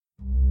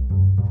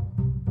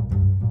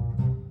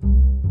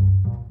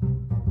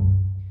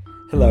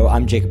Hello,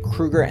 I'm Jacob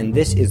Kruger, and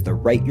this is the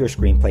Write Your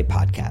Screenplay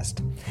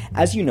podcast.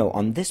 As you know,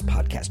 on this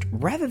podcast,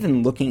 rather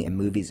than looking at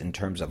movies in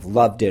terms of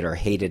loved it or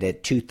hated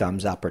it, 2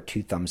 thumbs up or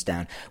 2 thumbs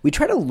down, we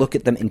try to look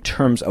at them in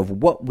terms of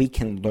what we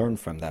can learn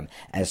from them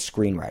as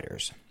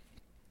screenwriters.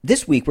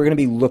 This week, we're going to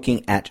be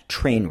looking at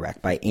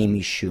Trainwreck by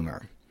Amy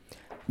Schumer.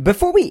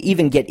 Before we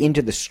even get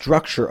into the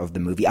structure of the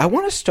movie, I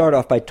want to start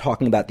off by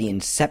talking about the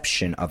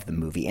inception of the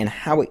movie and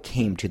how it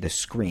came to the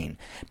screen.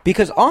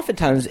 Because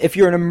oftentimes, if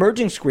you're an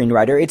emerging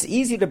screenwriter, it's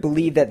easy to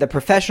believe that the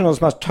professionals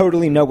must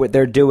totally know what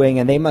they're doing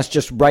and they must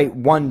just write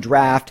one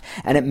draft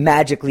and it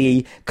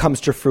magically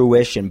comes to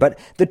fruition. But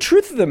the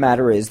truth of the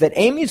matter is that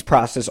Amy's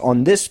process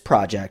on this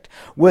project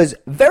was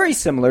very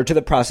similar to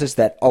the process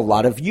that a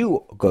lot of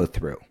you go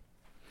through.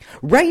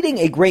 Writing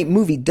a great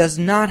movie does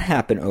not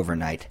happen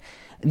overnight.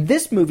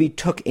 This movie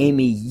took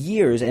Amy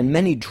years and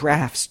many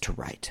drafts to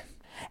write.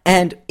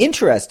 And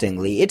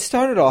interestingly, it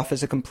started off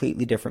as a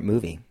completely different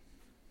movie.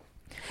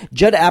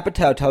 Judd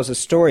Apatow tells a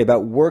story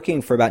about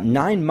working for about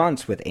 9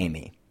 months with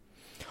Amy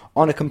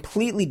on a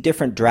completely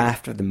different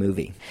draft of the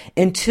movie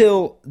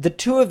until the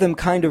two of them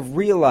kind of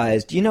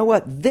realized, you know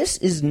what, this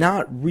is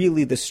not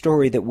really the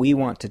story that we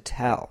want to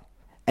tell.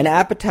 And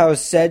Apatow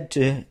said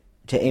to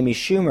Amy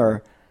Schumer,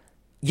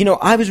 you know,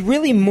 I was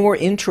really more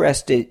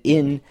interested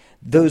in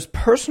those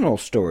personal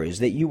stories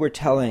that you were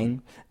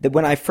telling, that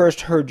when I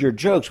first heard your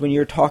jokes, when you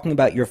were talking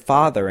about your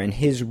father and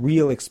his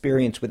real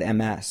experience with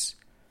MS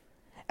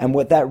and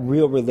what that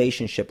real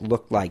relationship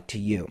looked like to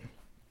you.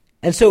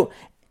 And so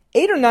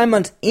 8 or 9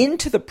 months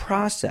into the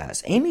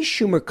process, Amy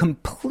Schumer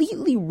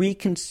completely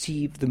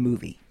reconceived the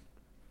movie,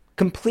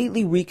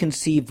 completely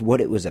reconceived what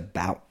it was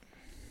about,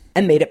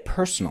 and made it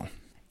personal.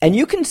 And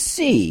you can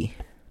see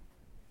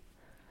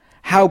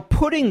how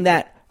putting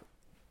that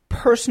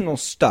personal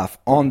stuff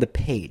on the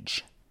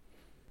page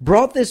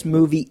brought this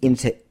movie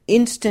into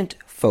instant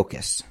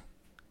focus,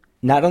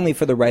 not only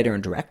for the writer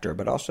and director,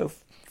 but also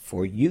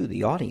for you,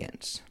 the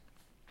audience,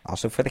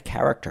 also for the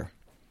character.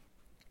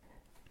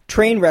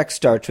 Trainwreck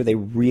starts with a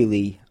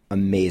really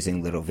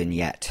amazing little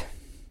vignette.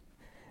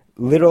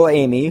 Little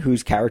Amy,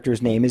 whose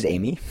character's name is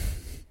Amy,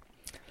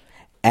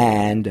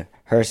 and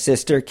her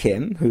sister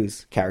Kim,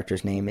 whose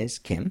character's name is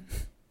Kim,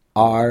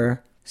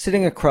 are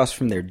sitting across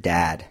from their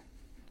dad,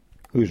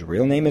 whose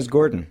real name is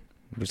Gordon,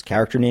 whose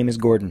character name is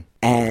Gordon.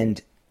 And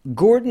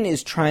Gordon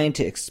is trying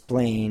to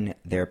explain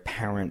their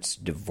parents'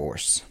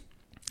 divorce.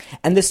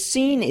 And the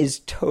scene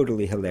is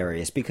totally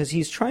hilarious because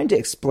he's trying to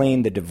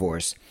explain the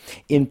divorce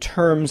in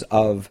terms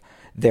of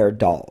their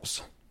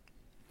dolls.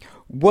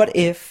 What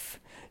if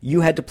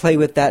you had to play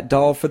with that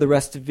doll for the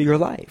rest of your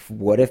life?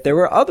 What if there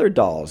were other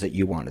dolls that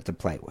you wanted to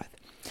play with?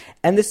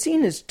 And the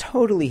scene is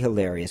totally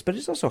hilarious, but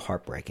it's also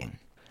heartbreaking.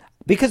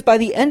 Because by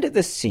the end of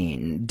the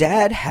scene,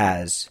 Dad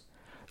has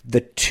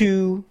the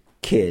 2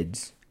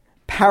 kids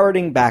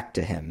parroting back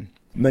to him,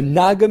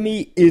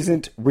 monogamy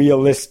isn't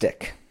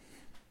realistic.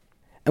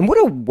 And what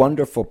a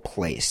wonderful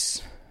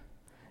place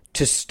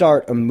to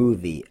start a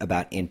movie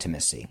about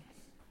intimacy,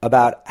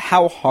 about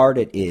how hard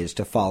it is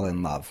to fall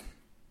in love,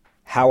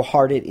 how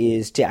hard it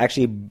is to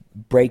actually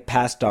break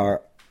past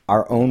our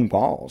own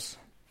walls.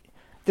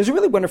 There's a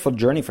really wonderful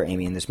journey for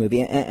Amy in this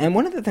movie, and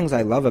one of the things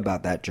I love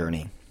about that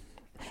journey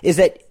is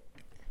that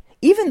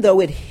even though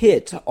it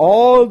hits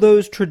all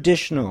those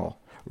traditional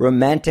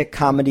romantic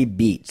comedy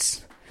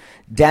beats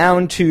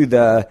down to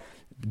the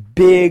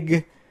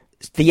big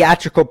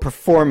theatrical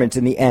performance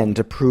in the end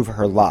to prove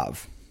her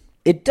love,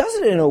 it does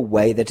it in a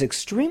way that's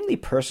extremely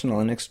personal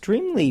and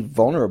extremely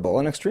vulnerable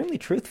and extremely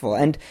truthful,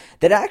 and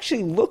that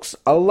actually looks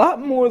a lot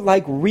more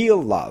like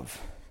real love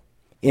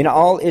in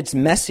all its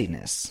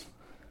messiness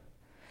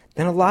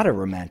than a lot of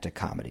romantic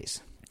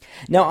comedies.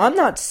 Now, I'm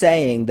not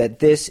saying that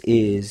this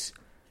is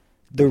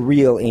the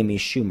real Amy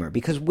Schumer,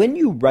 because when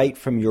you write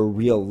from your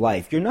real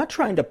life, you're not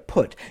trying to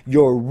put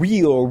your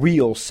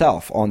real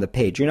self on the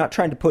page. You're not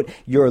trying to put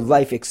your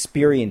life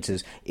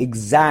experiences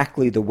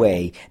exactly the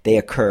way they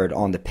occurred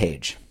on the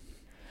page.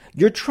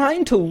 You're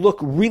trying to look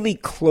really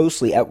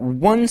closely at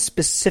one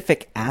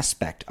specific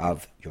aspect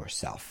of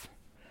yourself,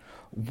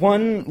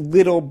 one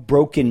little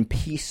broken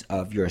piece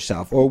of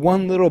yourself, or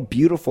one little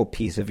beautiful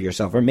piece of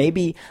yourself, or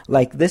maybe,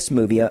 like this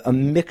movie, a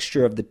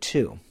mixture of the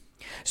two.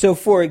 So,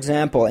 for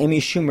example, Amy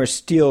Schumer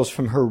steals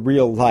from her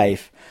real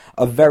life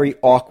a very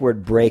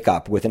awkward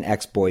breakup with an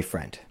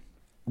ex-boyfriend,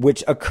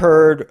 which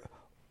occurred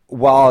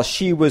while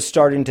she was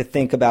starting to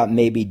think about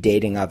maybe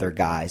dating other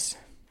guys.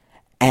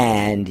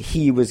 And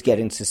he was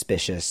getting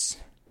suspicious.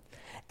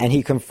 And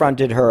he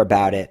confronted her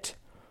about it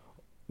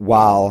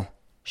while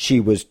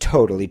she was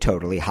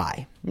totally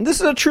high. And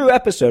this is a true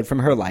episode from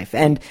her life.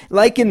 And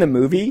like in the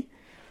movie,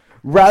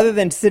 rather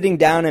than sitting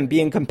down and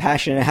being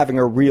compassionate and having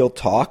a real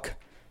talk,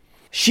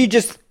 she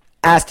just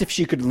asked if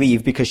she could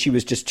leave because she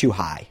was just too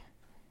high.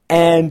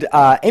 And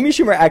Amy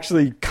Schumer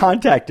actually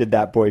contacted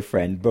that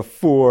boyfriend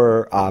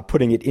before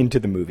putting it into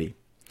the movie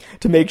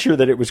to make sure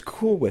that it was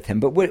cool with him.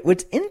 But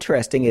what's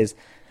interesting is,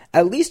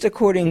 at least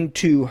according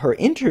to her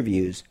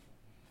interviews,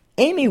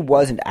 Amy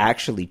wasn't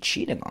actually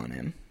cheating on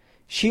him.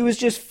 She was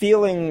just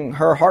feeling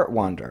her heart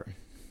wander.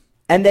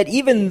 And that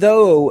even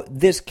though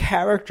this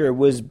character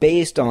was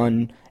based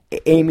on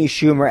Amy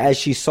Schumer as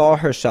she saw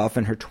herself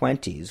in her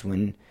 20s,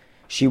 when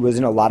she was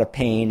in a lot of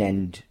pain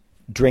and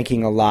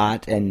drinking a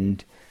lot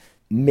and,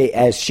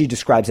 as she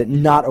describes it,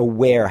 not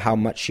aware how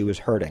much she was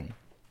hurting.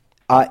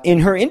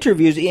 In her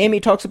interviews, Amy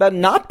talks about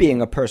not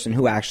being a person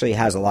who actually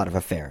has a lot of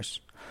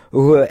affairs,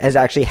 who has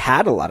actually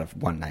had a lot of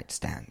one-night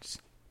stands.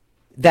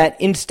 That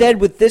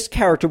instead with this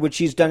character, what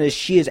she's done is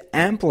she has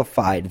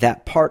amplified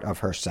that part of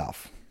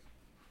herself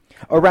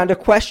around a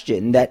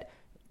question that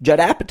Judd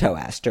Apatow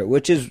asked her,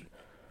 which is,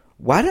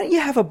 why don't you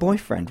have a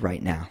boyfriend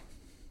right now?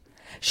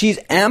 She's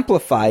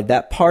amplified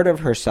that part of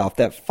herself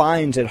that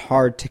finds it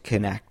hard to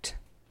connect,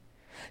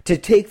 to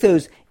take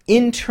those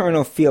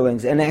internal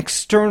feelings and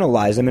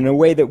externalize them in a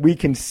way that we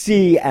can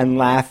see and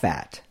laugh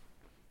at.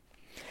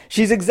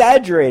 She's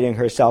exaggerating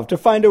herself to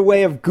find a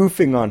way of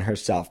goofing on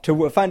herself,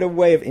 to find a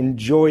way of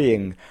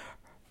enjoying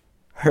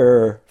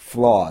her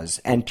flaws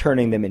and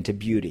turning them into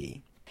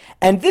beauty.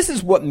 And this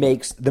is what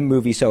makes the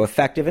movie so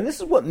effective, and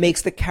this is what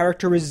makes the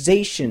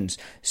characterizations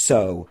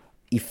so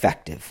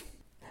effective.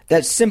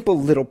 That simple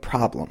little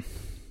problem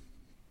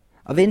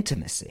of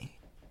intimacy.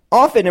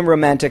 Often in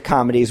romantic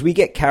comedies, we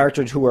get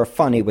characters who are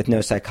funny with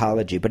no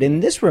psychology, but in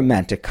this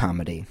romantic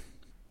comedy,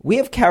 we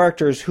have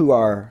characters who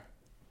are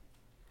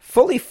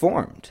fully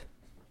formed.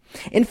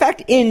 In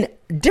fact, in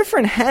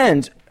Different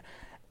Hands,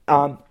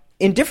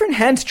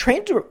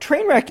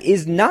 Trainwreck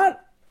is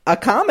not a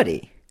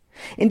comedy.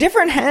 In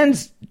Different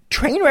Hands,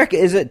 Trainwreck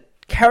is a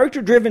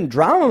character-driven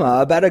drama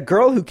about a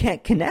girl who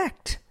can't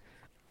connect.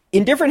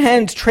 In Different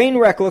Hands,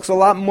 Trainwreck looks a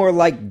lot more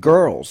like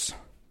Girls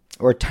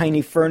or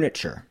Tiny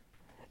Furniture.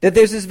 That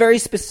there's this very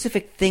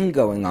specific thing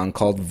going on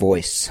called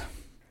voice.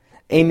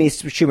 Amy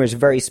Schumer's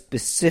very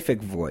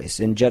specific voice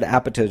and Judd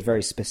Apatow's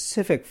very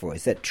specific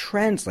voice that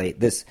translate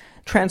this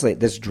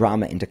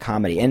drama into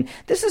comedy. And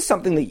this is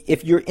something that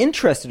if you're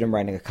interested in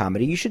writing a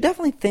comedy, you should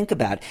definitely think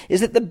about,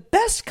 is that the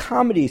best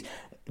comedies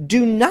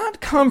do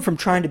not come from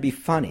trying to be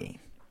funny.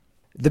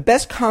 The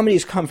best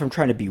comedies come from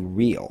trying to be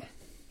real.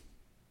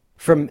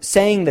 From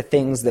saying the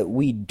things that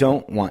we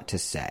don't want to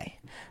say.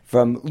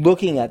 From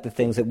looking at the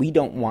things that we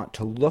don't want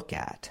to look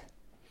at.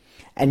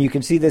 And you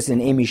can see this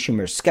in Amy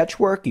Schumer's sketch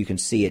work. You can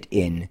see it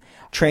in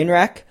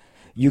Trainwreck.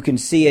 You can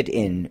see it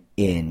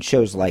in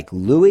shows like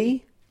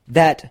Louie.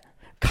 That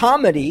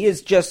comedy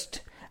is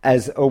just,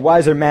 as a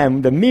wiser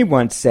man than me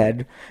once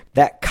said,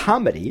 that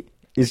comedy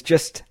is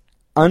just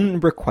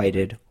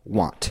unrequited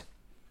want.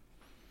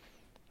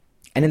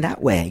 And in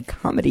that way,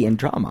 comedy and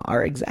drama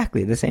are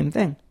exactly the same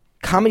thing.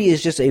 Comedy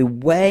is just a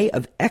way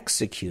of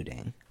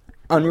executing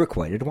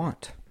unrequited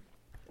want.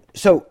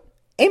 So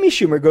Amy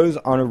Schumer goes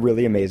on a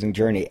really amazing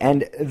journey,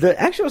 and the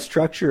actual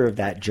structure of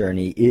that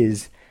journey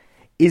is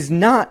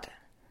not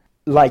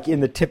like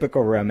in the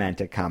typical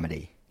romantic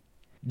comedy,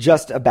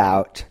 just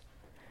about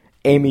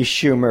Amy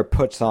Schumer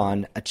puts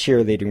on a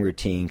cheerleading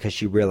routine because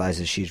she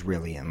realizes she's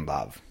really in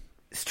love.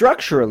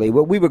 Structurally,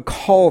 what we would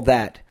call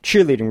that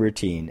cheerleading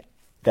routine,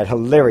 that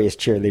hilarious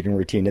cheerleading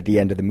routine at the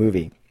end of the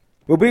movie,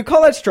 what we would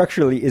call that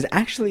structurally is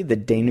actually the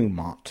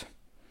denouement.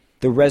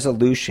 The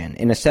resolution.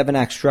 In a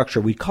 7-act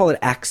structure, we call it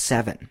Act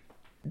 7.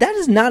 That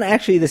is not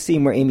actually the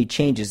scene where Amy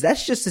changes.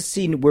 That's just a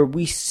scene where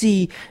we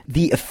see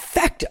the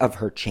effect of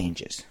her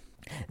changes.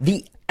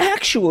 The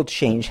actual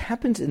change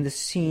happens in the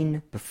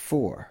scene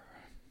before.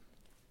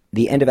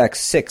 The end of Act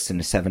 6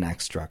 in a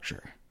 7-act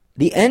structure.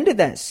 The end of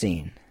that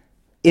scene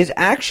is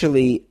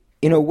actually,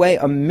 in a way,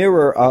 a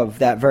mirror of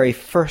that very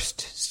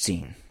first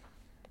scene.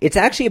 It's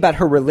actually about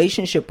her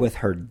relationship with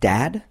her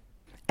dad,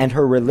 and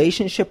her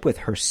relationship with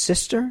her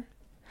sister,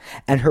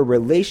 and her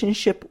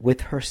relationship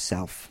with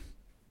herself.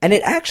 And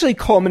it actually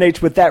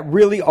culminates with that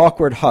really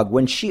awkward hug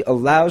when she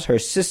allows her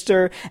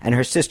sister and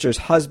her sister's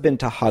husband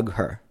to hug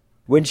her.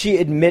 When she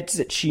admits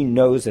that she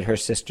knows that her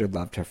sister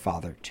loved her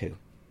father too.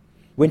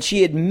 When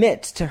she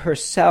admits to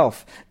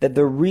herself that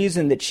the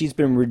reason that she's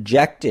been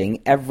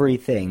rejecting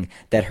everything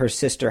that her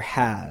sister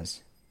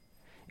has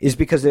is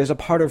because there's a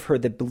part of her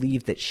that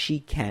believes that she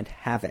can't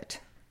have it.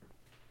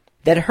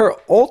 That her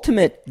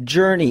ultimate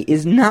journey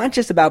is not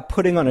just about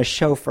putting on a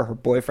show for her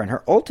boyfriend.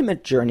 Her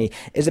ultimate journey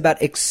is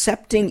about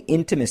accepting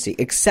intimacy,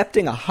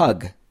 accepting a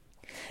hug.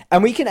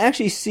 And we can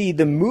actually see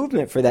the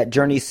movement for that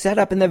journey set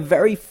up in the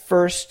very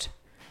first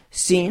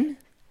scene,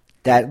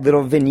 that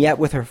little vignette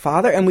with her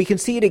father, and we can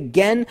see it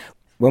again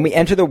when we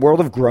enter the world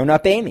of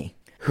grown-up Amy,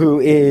 who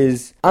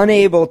is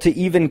unable to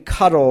even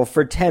cuddle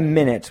for 10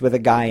 minutes with a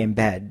guy in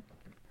bed,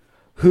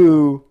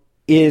 who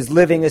is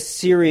living a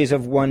series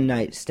of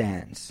one-night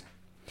stands,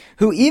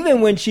 who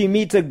even when she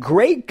meets a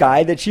great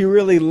guy that she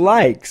really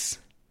likes,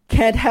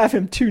 can't have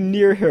him too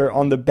near her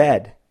on the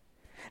bed,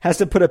 has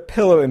to put a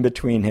pillow in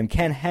between him,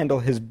 can't handle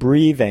his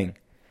breathing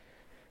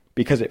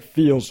because it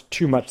feels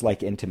too much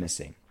like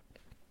intimacy.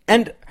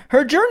 And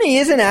her journey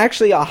isn't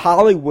actually a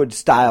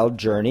Hollywood-style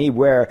journey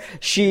where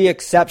she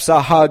accepts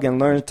a hug and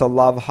learns to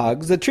love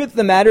hugs. The truth of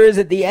the matter is,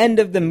 at the end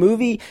of the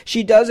movie,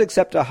 she does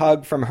accept a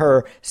hug from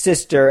her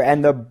sister,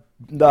 and the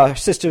the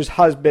sister's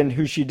husband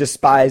who she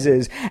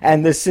despises,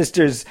 and the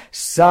sister's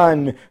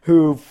son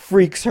who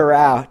freaks her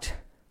out.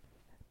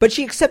 But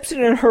she accepts it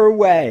in her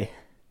way.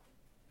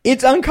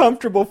 It's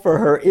uncomfortable for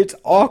her. It's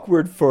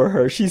awkward for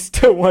her. She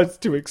still wants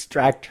to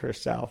extract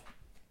herself.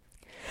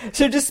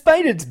 So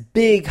despite its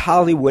big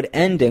Hollywood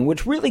ending,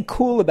 what's really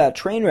cool about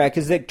Trainwreck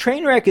is that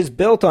Trainwreck is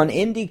built on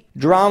indie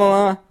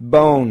drama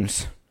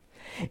bones.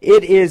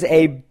 It is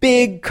a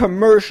big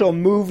commercial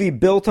movie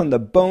built on the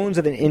bones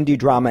of an indie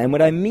drama. And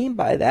what I mean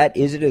by that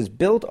is it is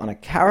built on a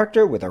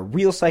character with a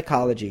real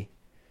psychology.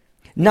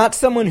 Not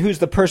someone who's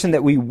the person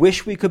that we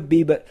wish we could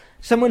be, but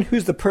someone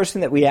who's the person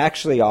that we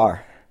actually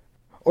are.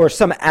 Or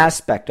some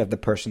aspect of the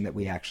person that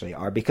we actually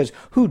are. Because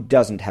who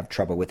doesn't have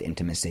trouble with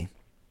intimacy?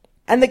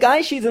 And the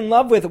guy she's in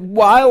love with,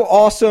 while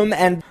awesome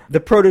and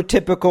the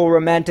prototypical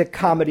romantic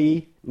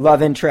comedy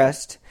love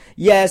interest,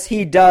 yes,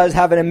 he does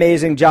have an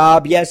amazing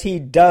job. Yes, he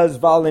does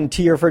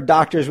volunteer for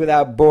Doctors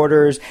Without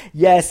Borders.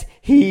 Yes,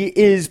 he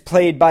is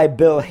played by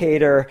Bill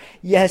Hader.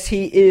 Yes,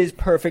 he is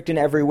perfect in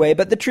every way.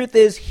 But the truth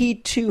is, he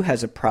too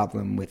has a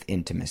problem with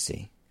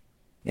intimacy.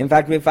 In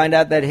fact, we find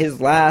out that his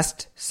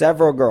last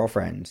several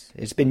girlfriends,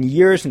 it's been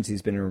years since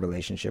he's been in a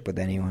relationship with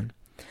anyone,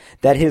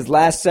 that his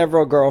last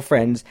several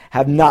girlfriends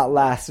have not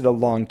lasted a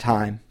long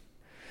time.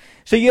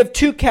 So you have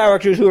two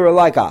characters who are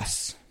like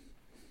us.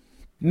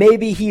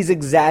 Maybe he's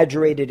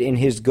exaggerated in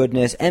his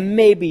goodness, and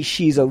maybe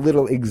she's a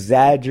little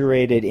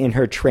exaggerated in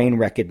her train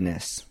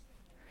wreckedness.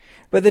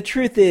 But the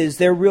truth is,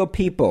 they're real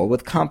people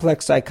with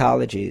complex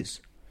psychologies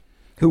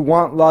who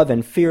want love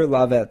and fear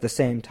love at the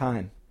same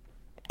time.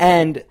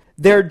 And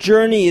their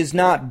journey is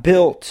not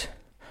built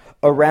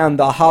around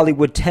the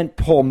Hollywood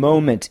tentpole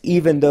moment,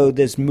 even though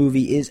this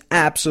movie is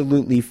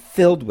absolutely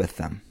filled with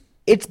them.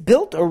 It's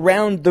built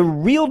around the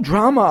real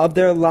drama of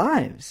their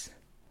lives.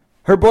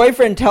 Her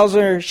boyfriend tells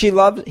her he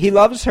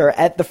loves her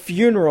at the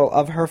funeral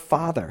of her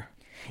father.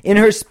 In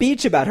her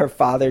speech about her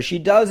father, she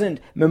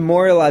doesn't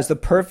memorialize the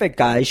perfect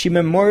guy. She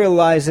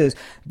memorializes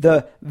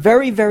the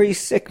very, very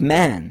sick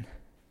man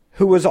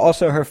who was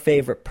also her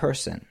favorite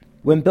person.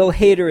 When Bill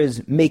Hader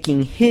is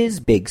making his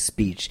big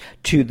speech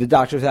to the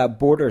Doctors Without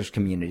Borders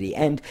community.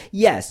 And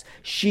yes,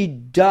 she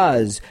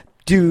does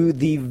do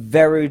the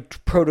very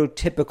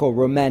prototypical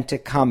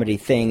romantic comedy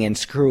thing and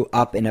screw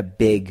up in a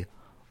big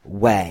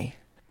way.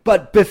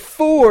 But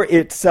before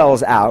it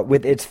sells out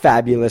with its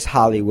fabulous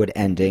Hollywood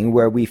ending,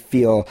 where we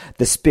feel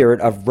the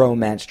spirit of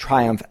romance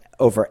triumph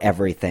over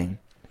everything,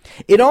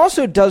 it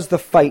also does the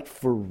fight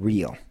for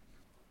real.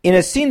 In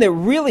a scene that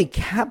really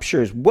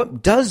captures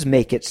what does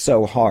make it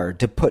so hard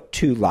to put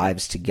two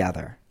lives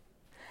together.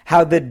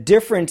 How the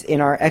difference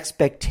in our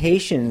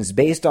expectations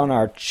based on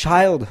our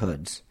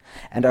childhoods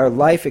and our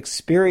life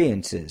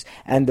experiences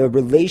and the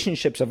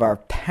relationships of our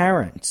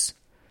parents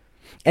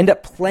end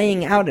up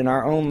playing out in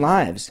our own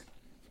lives.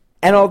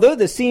 And although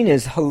the scene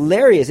is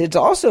hilarious, it's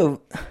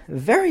also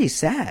very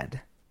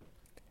sad.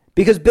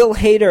 Because Bill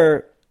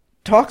Hader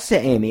talks to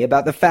Amy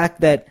about the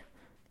fact that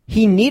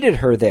he needed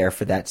her there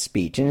for that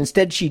speech, and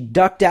instead she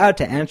ducked out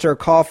to answer a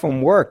call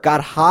from work,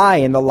 got high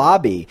in the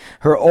lobby,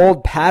 her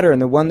old pattern,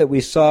 the one that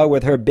we saw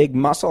with her big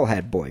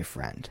musclehead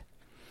boyfriend.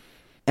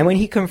 And when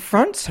he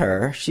confronts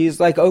her, she's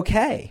like,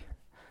 okay,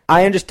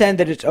 I understand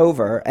that it's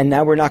over, and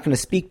now we're not going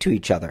to speak to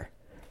each other.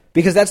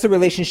 Because that's the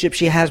relationship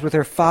she has with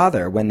her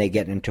father when they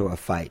get into a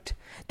fight.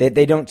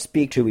 They don't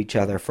speak to each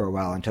other for a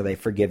while until they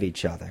forgive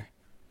each other.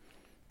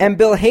 And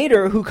Bill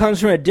Hader, who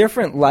comes from a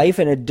different life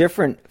and a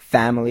different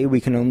family, we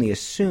can only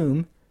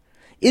assume,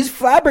 is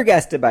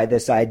flabbergasted by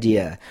this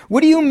idea. What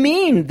do you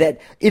mean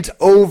that it's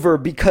over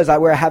because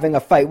we're having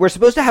a fight? We're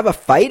supposed to have a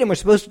fight and we're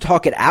supposed to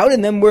talk it out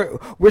and then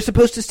we're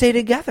supposed to stay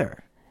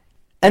together.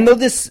 And though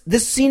this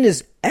scene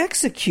is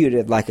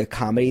executed like a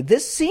comedy,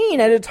 this scene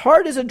at its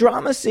heart is a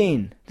drama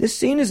scene. This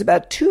scene is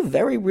about two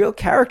very real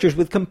characters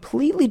with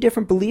completely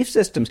different belief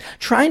systems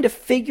trying to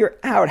figure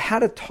out how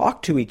to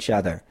talk to each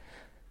other.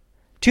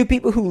 Two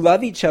people who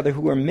love each other,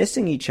 who are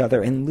missing each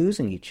other and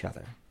losing each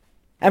other.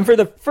 And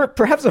for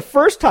perhaps the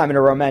first time in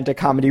a romantic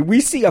comedy,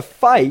 we see a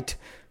fight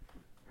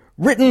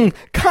written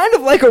kind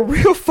of like a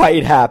real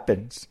fight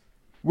happens.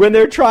 When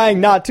they're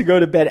trying not to go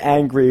to bed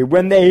angry,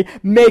 when they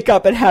make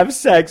up and have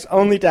sex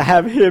only to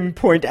have him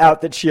point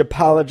out that she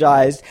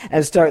apologized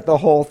and start the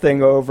whole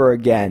thing over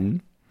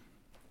again.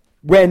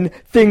 When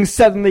things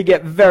suddenly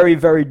get very,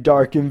 very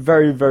dark and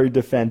very, very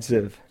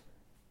defensive.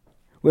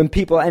 When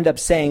people end up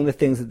saying the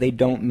things that they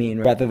don't mean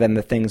rather than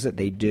the things that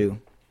they do.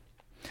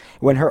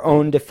 When her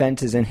own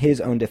defenses and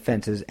his own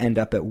defenses end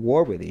up at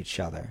war with each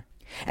other.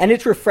 And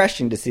it's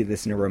refreshing to see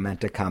this in a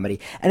romantic comedy.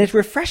 And it's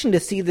refreshing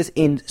to see this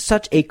in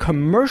such a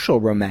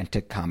commercial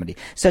romantic comedy.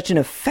 Such an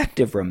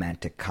effective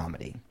romantic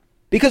comedy.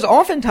 Because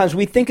oftentimes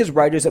we think as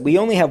writers that we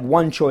only have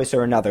one choice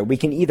or another. We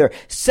can either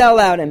sell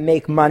out and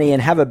make money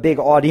and have a big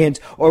audience,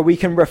 or we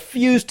can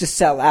refuse to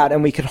sell out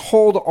and we can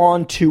hold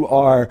on to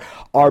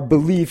our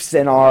beliefs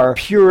and our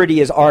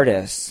purity as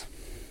artists.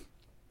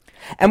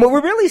 And what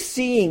we're really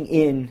seeing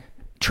in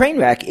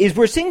Trainwreck is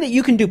we're seeing that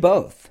you can do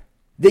both.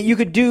 That you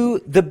could do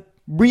the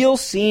real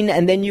scene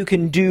and then you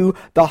can do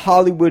the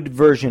Hollywood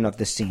version of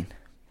the scene.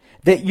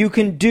 That you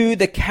can do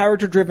the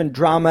character-driven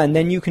drama and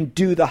then you can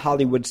do the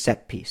Hollywood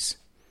set piece.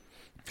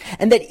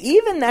 And that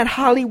even that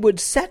Hollywood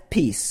set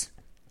piece,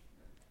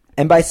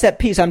 and by set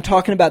piece I'm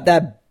talking about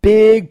that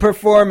big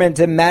performance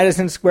in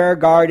Madison Square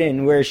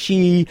Garden where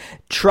she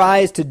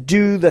tries to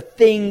do the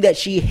thing that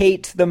she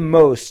hates the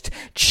most,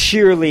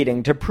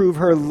 cheerleading to prove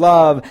her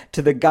love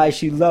to the guy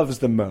she loves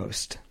the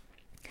most.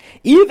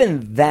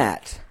 Even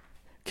that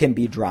can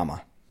be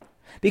drama.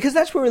 Because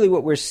that's really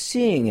what we're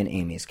seeing in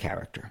Amy's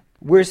character.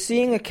 We're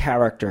seeing a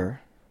character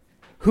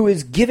who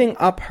is giving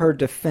up her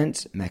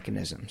defense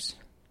mechanisms,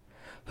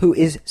 who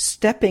is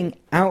stepping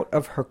out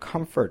of her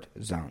comfort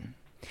zone.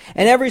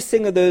 And every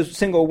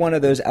single one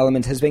of those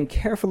elements has been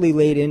carefully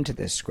laid into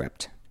this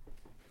script.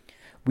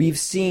 We've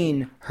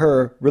seen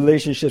her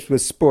relationships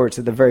with sports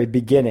at the very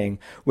beginning,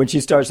 when she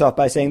starts off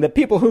by saying that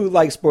people who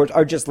like sports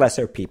are just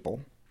lesser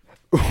people.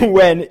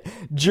 When,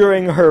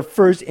 during her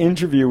first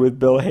interview with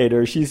Bill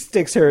Hader, she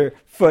sticks her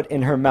foot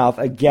in her mouth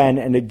again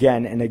and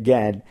again and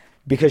again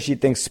because she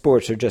thinks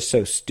sports are just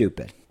so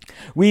stupid.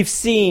 We've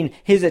seen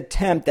his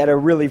attempt at a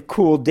really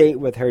cool date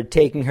with her,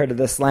 taking her to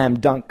the slam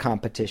dunk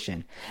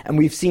competition. And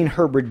we've seen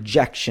her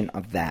rejection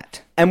of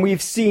that. And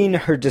we've seen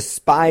her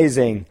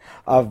despising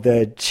of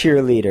the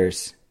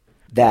cheerleaders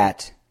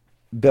that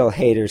Bill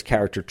Hader's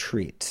character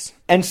treats.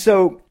 And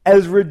so,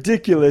 as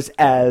ridiculous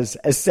as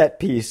a set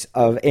piece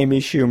of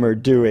Amy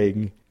Schumer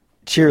doing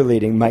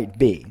cheerleading might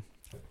be,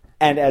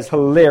 and as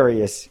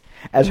hilarious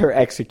as her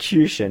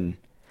execution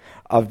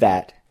of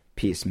that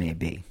piece may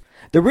be,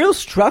 the real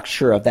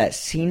structure of that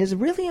scene is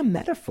really a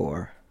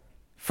metaphor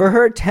for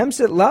her attempts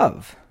at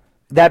love.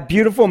 That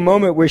beautiful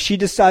moment where she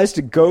decides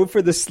to go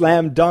for the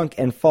slam dunk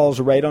and falls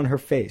right on her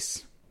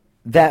face.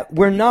 That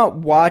we're not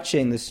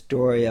watching the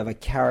story of a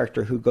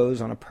character who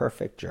goes on a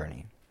perfect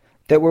journey.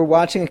 That we're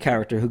watching a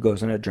character who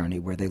goes on a journey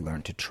where they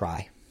learn to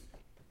try.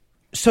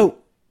 So,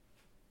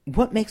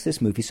 what makes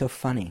this movie so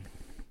funny?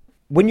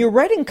 When you're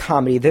writing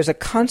comedy, there's a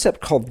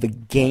concept called the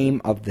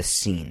game of the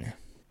scene.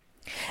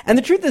 And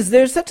the truth is,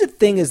 there's such a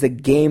thing as the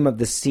game of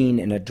the scene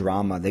in a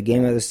drama. The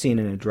game of the scene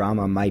in a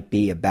drama might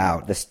be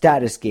about the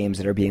status games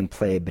that are being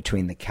played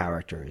between the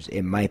characters.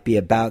 It might be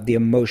about the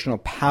emotional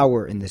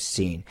power in the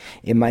scene.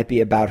 It might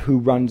be about who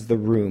runs the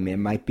room. It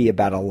might be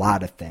about a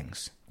lot of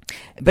things.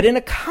 But in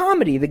a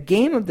comedy, the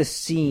game of the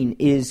scene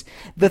is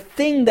the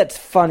thing that's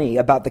funny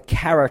about the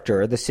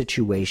character or the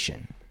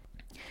situation.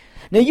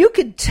 Now, you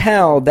could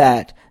tell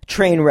that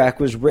Trainwreck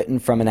was written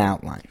from an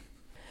outline.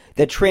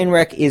 That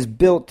Trainwreck is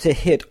built to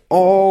hit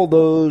all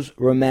those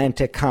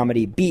romantic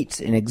comedy beats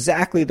in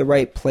exactly the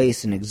right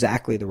place in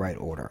exactly the right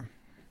order.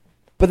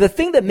 But the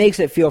thing that makes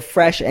it feel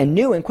fresh and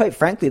new, and quite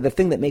frankly, the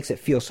thing that makes it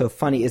feel so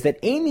funny, is that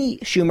Amy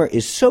Schumer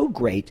is so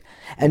great,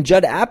 and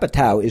Judd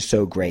Apatow is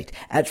so great,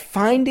 at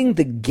finding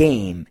the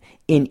game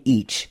in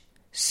each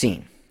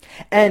scene.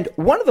 And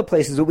one of the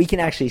places that we can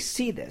actually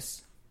see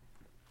this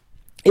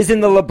is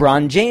in the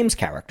LeBron James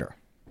character.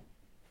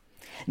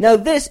 Now,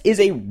 this is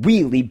a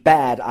really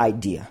bad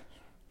idea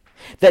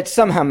that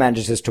somehow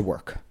manages to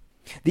work.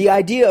 The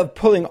idea of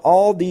pulling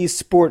all these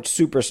sports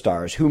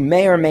superstars who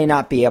may or may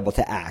not be able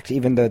to act,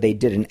 even though they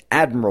did an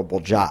admirable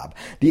job.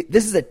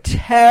 This is a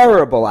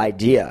terrible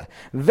idea,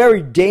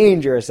 very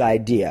dangerous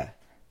idea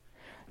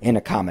in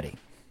a comedy.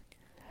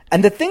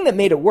 And the thing that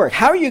made it work,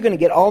 how are you going to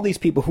get all these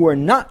people who are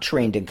not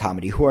trained in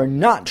comedy, who are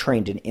not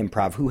trained in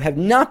improv, who have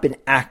not been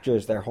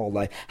actors their whole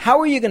life, how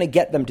are you going to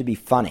get them to be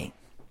funny?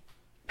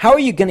 How are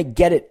you going to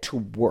get it to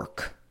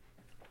work?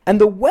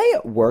 And the way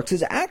it works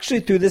is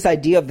actually through this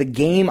idea of the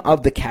game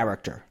of the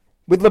character.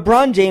 With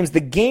LeBron James, the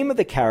game of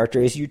the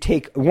character is you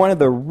take one of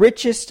the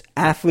richest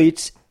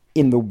athletes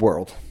in the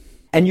world,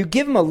 and you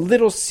give him a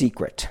little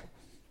secret.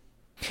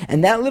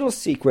 And that little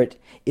secret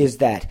is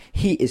that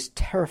he is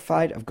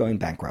terrified of going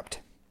bankrupt.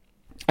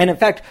 And in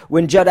fact,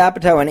 when Judd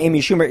Apatow and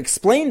Amy Schumer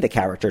explained the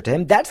character to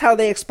him, that's how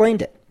they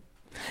explained it.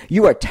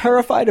 You are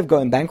terrified of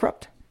going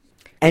bankrupt,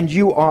 and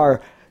you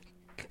are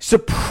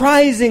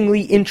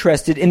surprisingly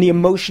interested in the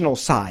emotional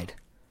side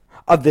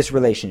of this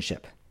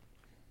relationship.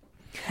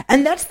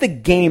 And that's the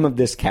game of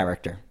this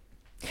character.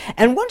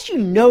 And once you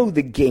know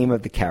the game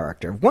of the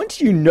character,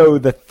 once you know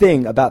the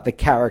thing about the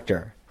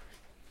character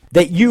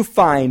that you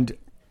find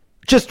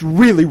just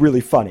really,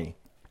 really funny,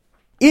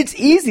 it's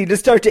easy to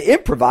start to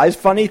improvise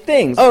funny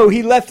things. Oh,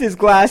 he left his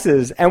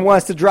glasses and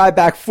wants to drive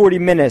back 40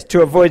 minutes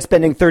to avoid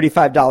spending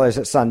 $35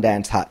 at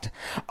Sundance Hut.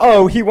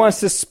 Oh, he wants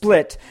to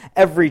split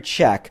every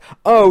check.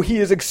 Oh, he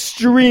is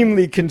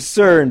extremely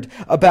concerned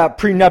about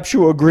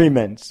prenuptial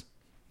agreements.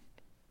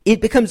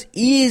 It becomes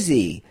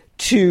easy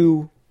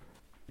to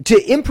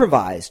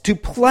improvise, to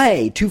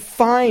play, to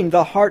find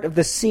the heart of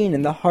the scene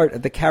and the heart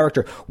of the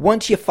character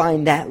once you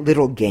find that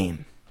little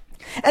game.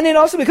 And it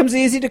also becomes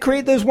easy to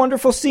create those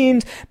wonderful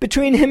scenes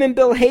between him and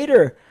Bill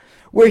Hader,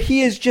 where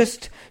he is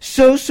just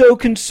so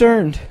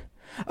concerned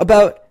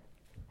about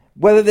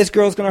whether this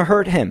girl's going to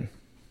hurt him.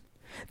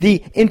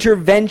 The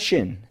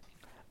intervention,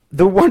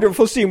 the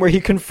wonderful scene where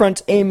he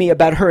confronts Amy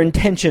about her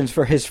intentions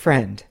for his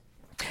friend.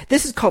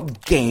 This is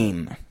called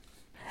game.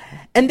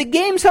 And the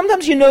game,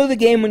 sometimes you know the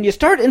game when you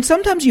start, and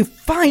sometimes you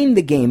find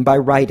the game by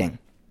writing.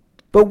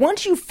 But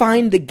once you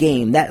find the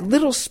game, that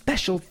little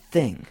special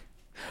thing,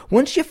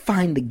 once you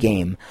find the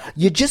game,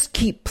 you just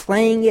keep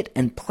playing it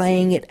and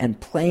playing it and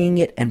playing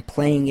it and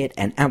playing it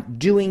and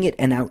outdoing it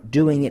and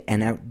outdoing it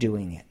and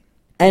outdoing it.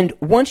 And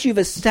once you've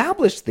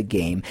established the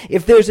game,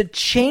 if there's a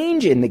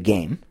change in the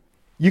game,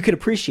 you can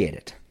appreciate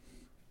it.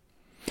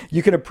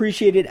 You can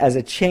appreciate it as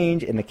a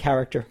change in the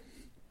character.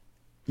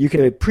 You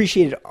can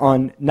appreciate it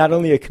on not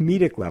only a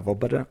comedic level,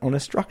 but on a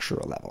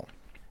structural level.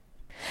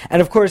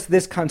 And of course,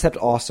 this concept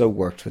also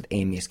works with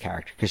Amy's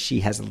character, because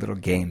she has a little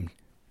game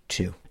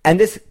too. And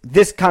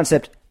this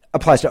concept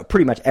applies to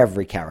pretty much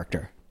every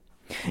character.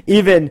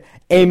 Even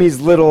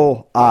Amy's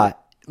little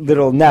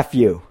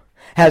nephew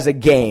has a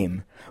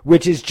game,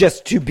 which is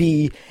just to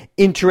be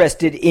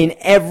interested in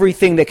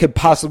everything that could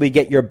possibly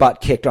get your butt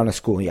kicked on a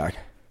schoolyard.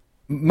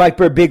 Mike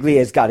Birbiglia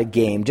has got a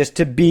game just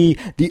to be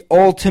the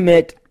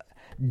ultimate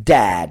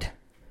dad.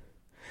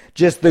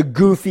 Just the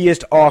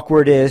goofiest,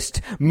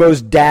 awkwardest,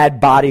 most dad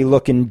body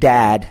looking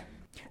dad.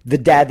 The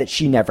dad that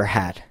she never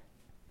had.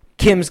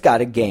 Kim's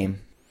got a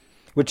game,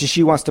 which is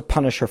she wants to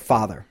punish her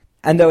father.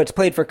 And though it's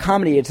played for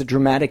comedy, it's a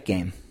dramatic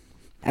game.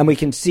 And we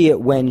can see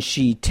it when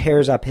she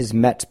tears up his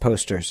Mets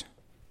posters.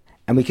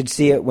 And we can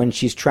see it when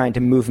she's trying to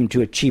move him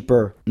to a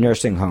cheaper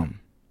nursing home.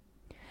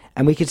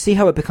 And we can see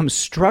how it becomes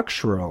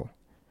structural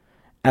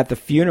at the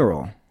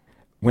funeral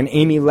when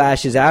Amy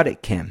lashes out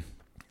at Kim,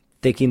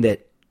 thinking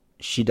that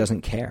she doesn't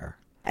care.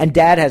 And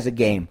Dad has a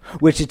game,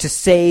 which is to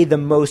say the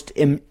most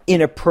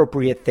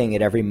inappropriate thing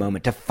at every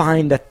moment, to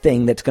find the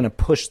thing that's going to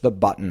push the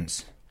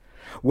buttons.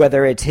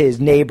 Whether it's his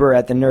neighbor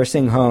at the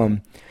nursing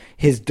home,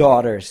 his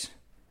daughters,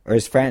 or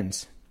his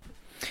friends.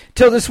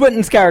 Tilda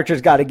Swinton's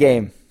character's got a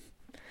game.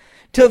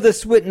 Tilda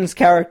Swinton's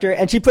character,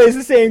 and she plays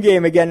the same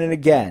game again and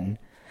again.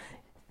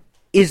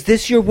 Is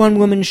this your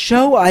one-woman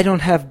show? I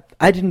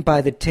didn't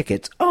buy the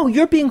tickets. Oh,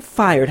 you're being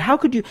fired. How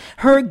could you?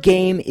 Her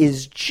game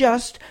is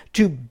just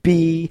to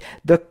be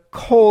the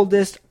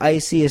coldest,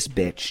 iciest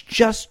bitch.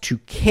 Just to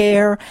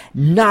care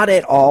not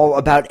at all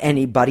about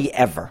anybody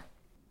ever.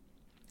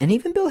 And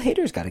even Bill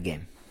Hader's got a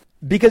game.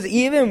 Because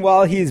even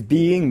while he's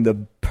being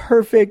the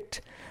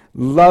perfect,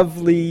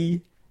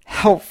 lovely,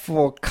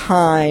 helpful,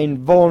 kind,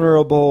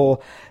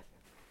 vulnerable,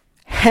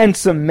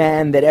 handsome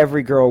man that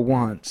every girl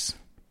wants,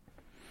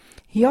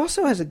 he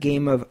also has a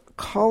game of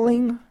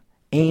calling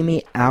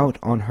Amy out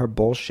on her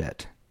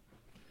bullshit.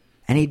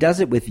 And he does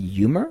it with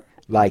humor,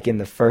 like in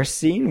the first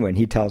scene when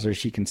he tells her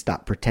she can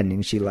stop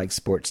pretending she likes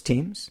sports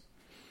teams,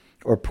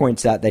 or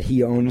points out that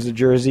he owns a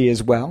jersey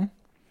as well.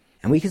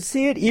 And we can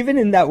see it even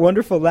in that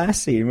wonderful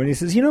last scene when he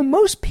says, you know,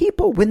 most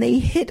people, when they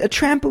hit a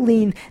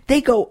trampoline,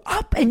 they go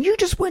up and you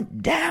just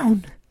went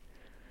down.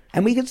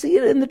 And we can see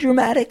it in the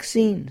dramatic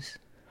scenes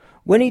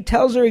when he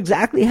tells her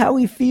exactly how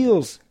he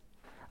feels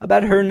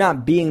about her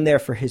not being there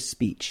for his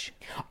speech.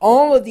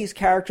 All of these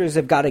characters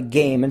have got a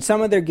game, and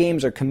some of their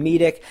games are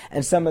comedic,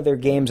 and some of their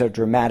games are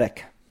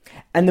dramatic.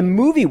 And the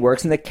movie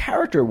works, and the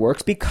character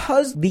works,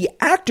 because the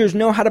actors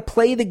know how to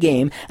play the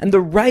game, and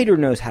the writer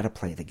knows how to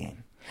play the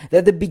game.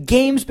 That the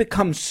games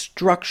become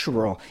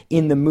structural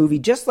in the movie,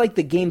 just like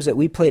the games that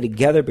we play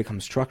together become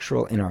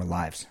structural in our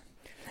lives.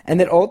 And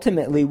that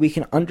ultimately we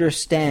can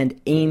understand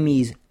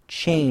Amy's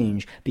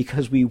change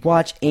because we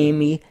watch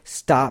Amy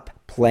stop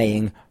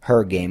playing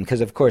her game,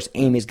 because of course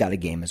Amy's got a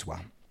game as well.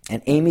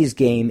 And Amy's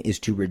game is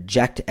to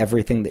reject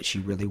everything that she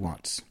really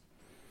wants.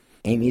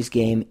 Amy's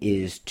game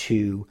is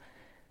to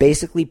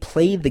basically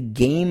play the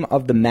game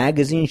of the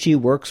magazine she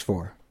works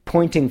for,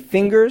 pointing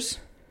fingers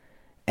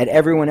at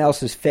everyone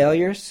else's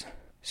failures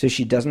so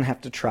she doesn't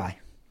have to try.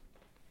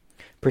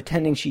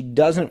 Pretending she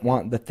doesn't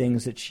want the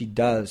things that she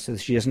does so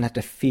she doesn't have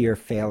to fear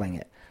failing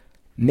it.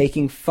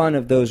 Making fun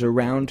of those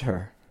around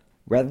her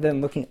rather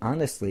than looking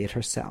honestly at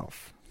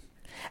herself.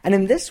 And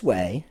in this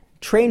way,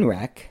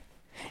 Trainwreck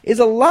is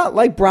a lot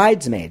like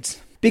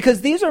Bridesmaids,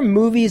 because these are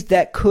movies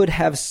that could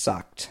have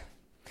sucked.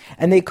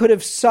 And they could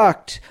have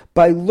sucked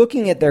by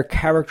looking at their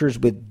characters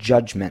with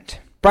judgment.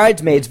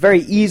 Bridesmaids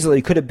very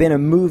easily could have been a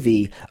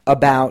movie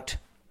about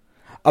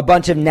a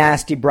bunch of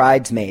nasty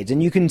bridesmaids.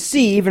 And you can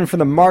see, even from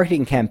the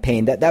marketing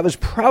campaign, that that was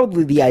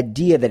probably the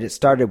idea that it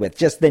started with.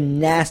 Just the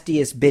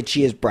nastiest,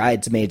 bitchiest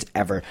bridesmaids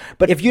ever.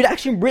 But if you'd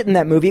actually written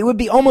that movie, it would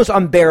be almost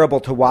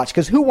unbearable to watch,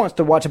 because who wants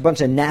to watch a bunch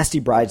of nasty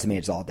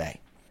bridesmaids all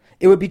day?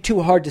 It would be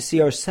too hard to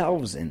see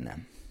ourselves in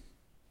them.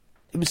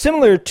 It was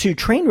similar to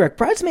Trainwreck.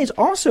 Bridesmaids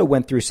also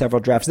went through several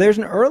drafts. There's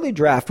an early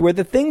draft where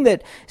the thing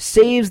that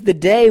saves the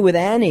day with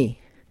Annie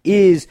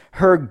is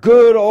her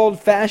good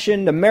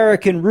old-fashioned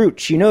American route.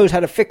 She knows how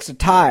to fix a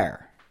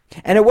tire.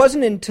 And it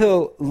wasn't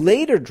until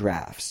later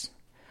drafts,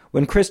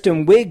 when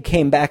Kristen Wiig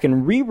came back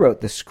and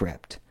rewrote the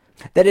script,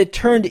 that it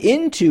turned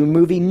into a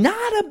movie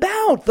not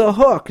about the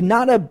hook,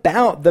 not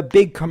about the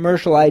big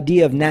commercial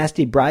idea of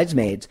nasty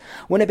bridesmaids,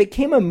 when it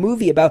became a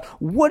movie about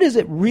what does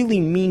it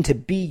really mean to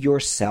be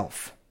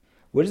yourself?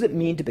 What does it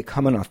mean to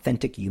become an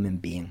authentic human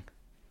being?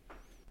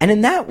 And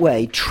in that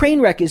way,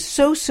 Trainwreck is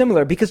so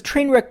similar because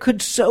Trainwreck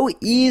could so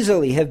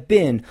easily have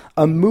been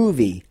a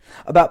movie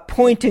about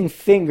pointing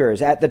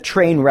fingers at the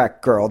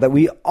Trainwreck girl that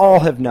we all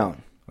have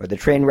known, or the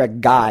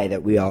Trainwreck guy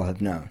that we all have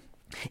known.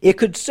 It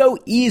could so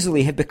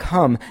easily have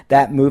become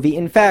that movie.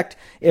 In fact,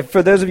 if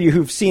for those of you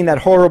who've seen that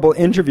horrible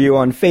interview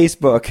on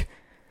Facebook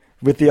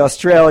with the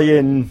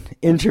Australian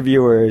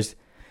interviewers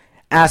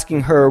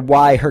asking her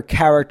why her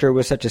character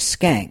was such a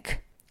skank,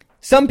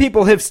 some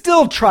people have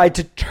still tried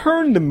to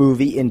turn the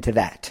movie into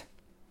that.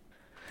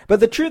 But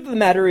the truth of the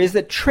matter is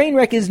that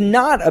Trainwreck is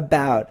not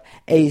about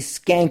a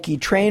skanky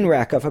train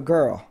wreck of a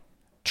girl.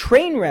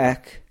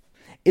 Trainwreck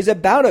is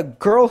about a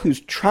girl who's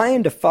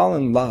trying to fall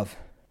in love,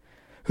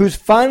 who's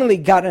finally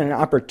gotten an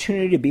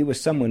opportunity to be with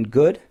someone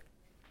good,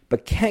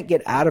 but can't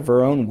get out of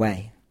her own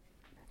way.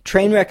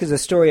 Trainwreck is a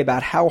story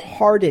about how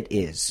hard it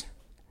is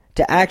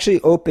to actually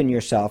open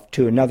yourself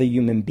to another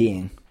human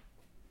being,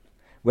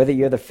 whether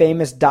you're the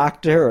famous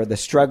doctor or the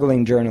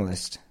struggling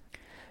journalist.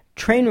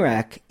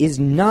 Trainwreck is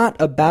not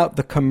about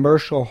the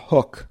commercial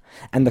hook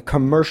and the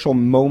commercial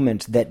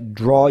moments that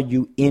draw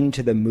you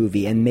into the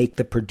movie and make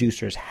the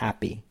producers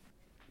happy.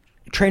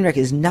 Trainwreck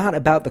is not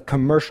about the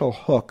commercial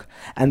hook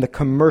and the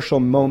commercial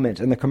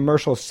moments and the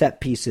commercial set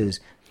pieces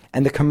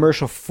and the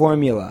commercial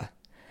formula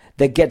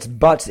that gets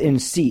butts in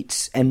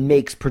seats and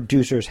makes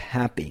producers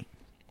happy.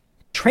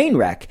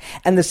 Trainwreck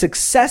and the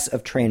success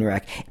of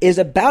Trainwreck is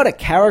about a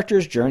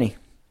character's journey.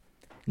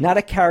 Not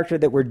a character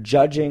that we're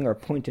judging or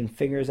pointing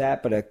fingers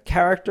at, but a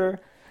character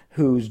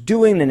who's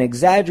doing an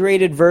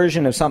exaggerated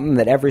version of something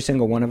that every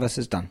single one of us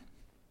has done.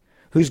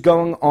 Who's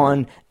going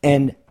on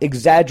an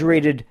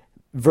exaggerated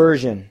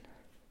version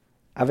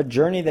of a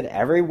journey that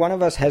every one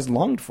of us has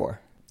longed for.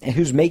 And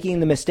who's making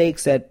the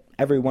mistakes that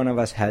every one of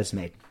us has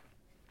made.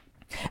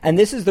 And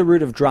this is the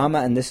root of drama,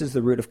 and this is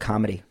the root of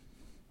comedy.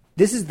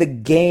 This is the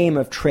game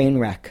of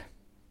Trainwreck,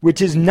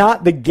 which is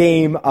not the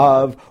game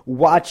of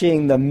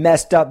watching the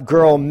messed up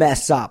girl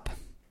mess up,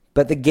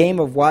 but the game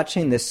of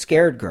watching the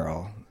scared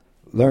girl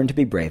learn to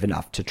be brave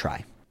enough to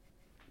try.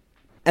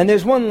 And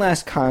there's one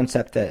last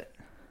concept that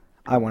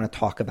I want to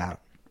talk about,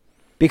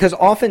 because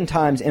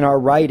oftentimes in our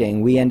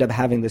writing, we end up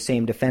having the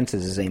same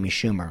defenses as Amy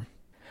Schumer.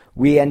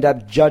 We end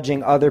up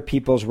judging other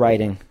people's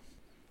writing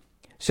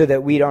so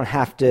that we don't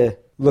have to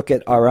look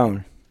at our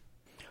own.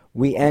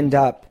 We end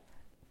up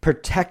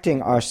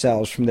protecting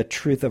ourselves from the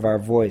truth of our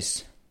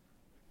voice,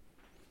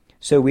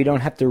 so we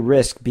don't have to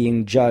risk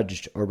being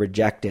judged or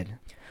rejected.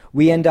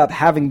 We end up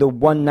having the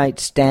one-night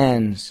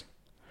stands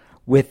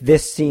with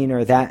this scene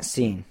or that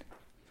scene,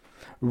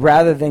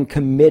 rather than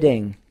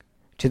committing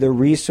to the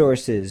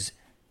resources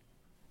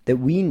that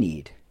we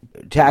need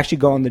to actually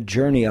go on the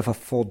journey of a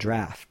full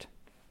draft.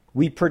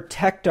 We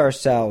protect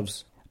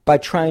ourselves by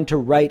trying to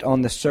write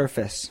on the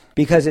surface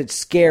because it's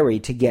scary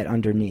to get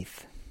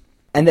underneath.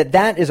 And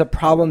that is a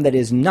problem that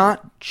is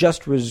not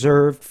just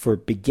reserved for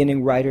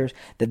beginning writers,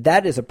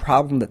 that is a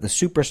problem that the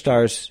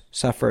superstars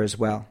suffer as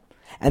well.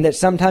 And that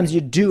sometimes you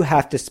do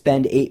have to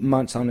spend 8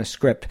 months on a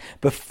script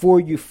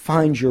before you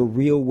find your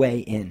real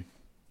way in,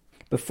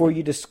 before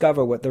you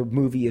discover what the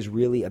movie is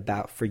really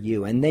about for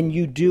you. And then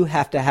you do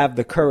have to have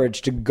the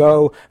courage to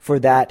go for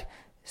that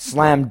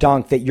slam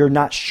dunk that you're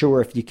not sure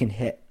if you can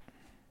hit.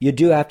 You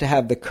do have to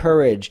have the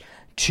courage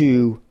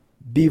to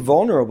be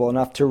vulnerable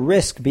enough to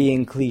risk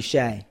being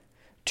cliche,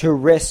 to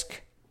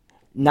risk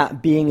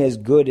not being as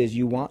good as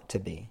you want to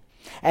be.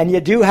 And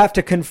you do have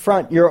to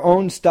confront your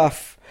own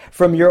stuff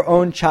from your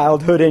own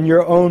childhood and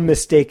your own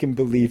mistaken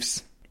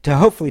beliefs to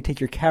hopefully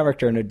take your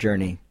character on a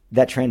journey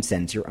that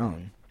transcends your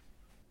own.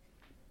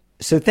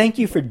 So thank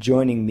you for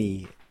joining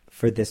me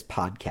for this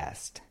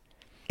podcast.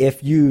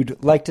 If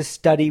you'd like to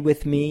study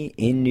with me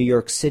in New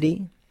York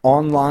City,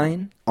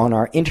 online, on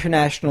our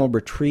international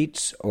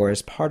retreats, or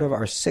as part of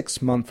our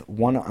 6-month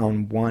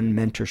one-on-one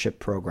mentorship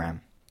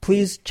program,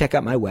 please check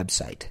out my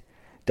website,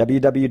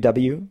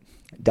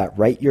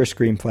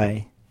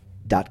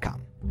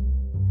 www.writeyourscreenplay.com.